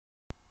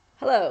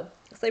Hello,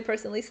 Slay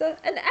Person Lisa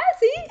and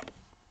Azzy,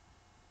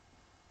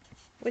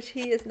 which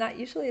he is not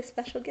usually a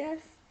special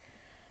guest.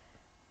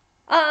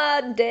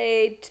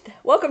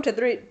 Welcome to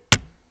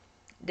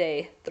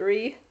day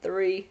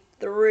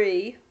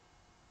 333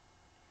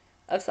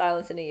 of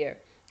Silence in a Year.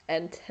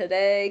 And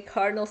today,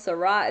 Cardinal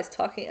Sarah is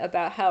talking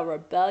about how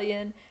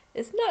rebellion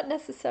is not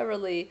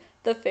necessarily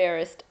the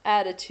fairest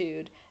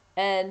attitude,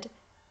 and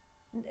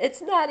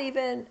it's not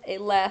even a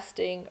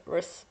lasting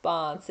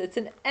response. It's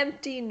an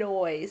empty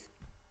noise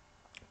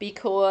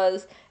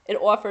because it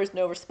offers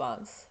no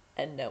response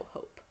and no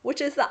hope, which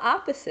is the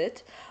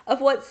opposite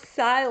of what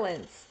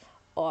silence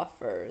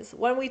offers.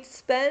 When we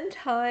spend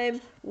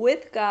time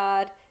with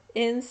God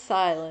in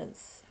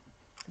silence,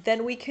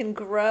 then we can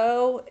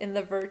grow in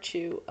the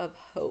virtue of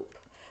hope,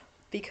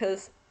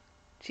 because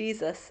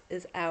Jesus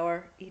is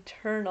our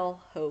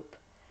eternal hope.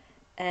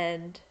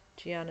 And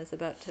Gianna's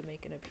about to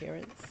make an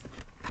appearance.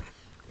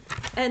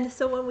 And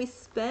so when we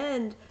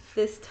spend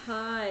this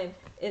time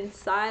in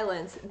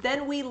silence,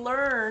 then we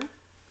learn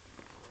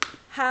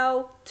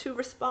how to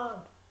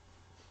respond.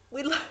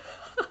 We learn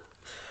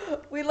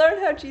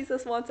how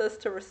Jesus wants us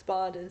to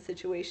respond in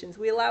situations.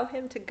 We allow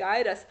him to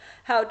guide us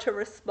how to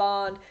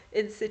respond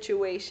in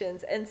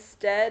situations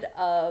instead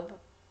of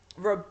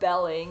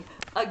rebelling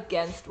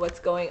against what's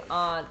going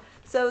on.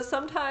 So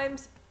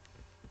sometimes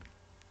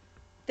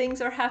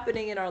things are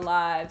happening in our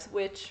lives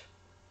which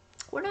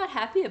we're not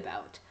happy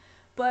about,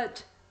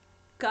 but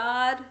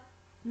God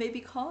may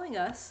be calling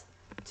us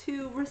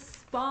to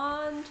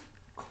respond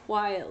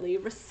quietly,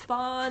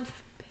 respond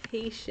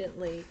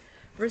patiently,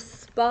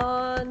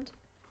 respond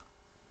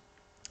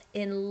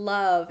in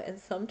love. And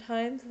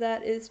sometimes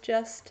that is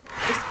just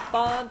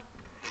respond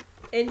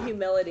in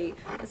humility.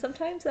 And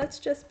sometimes that's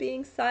just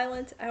being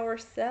silent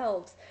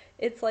ourselves.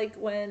 It's like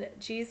when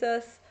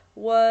Jesus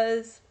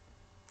was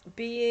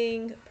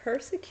being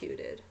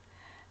persecuted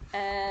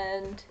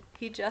and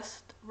he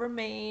just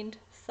remained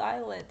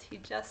silent. He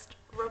just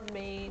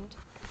remained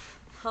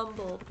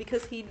humble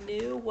because he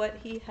knew what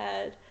he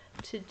had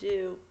to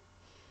do.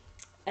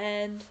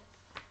 And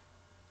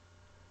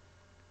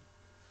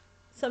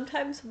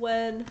sometimes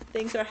when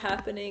things are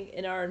happening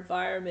in our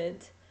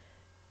environment,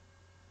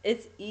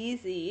 it's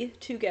easy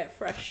to get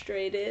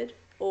frustrated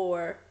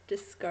or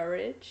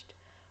discouraged.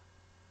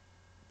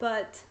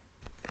 But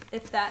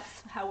if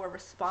that's how we're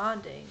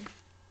responding,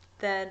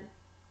 then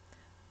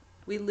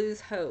we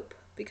lose hope,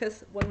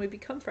 because when we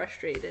become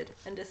frustrated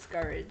and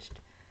discouraged,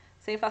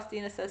 St.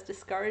 Faustina says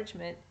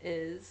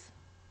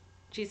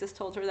Jesus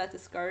told her that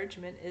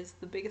discouragement is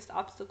the biggest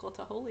obstacle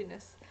to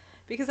holiness,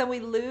 because then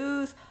we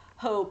lose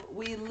hope,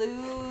 we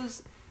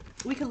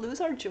can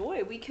lose our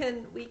joy, we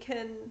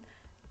can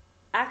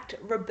act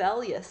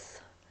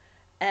rebellious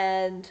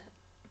and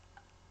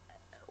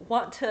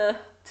want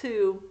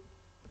to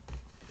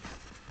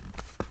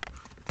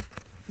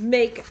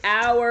make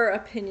our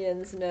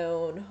opinions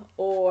known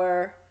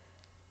or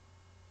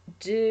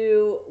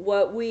do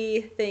what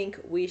we think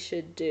we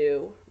should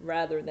do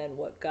rather than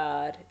what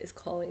God is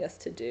calling us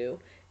to do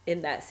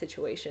in that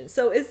situation.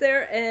 So is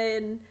there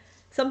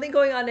something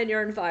going on in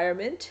your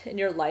environment, in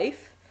your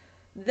life,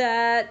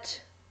 that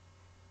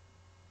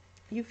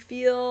you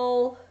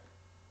feel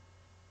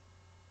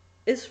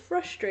is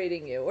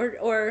frustrating you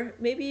or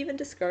maybe even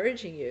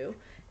discouraging you?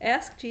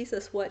 Ask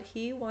Jesus what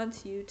he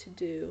wants you to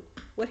do,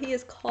 what he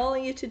is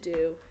calling you to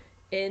do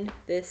in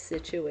this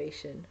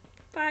situation.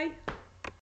 Bye.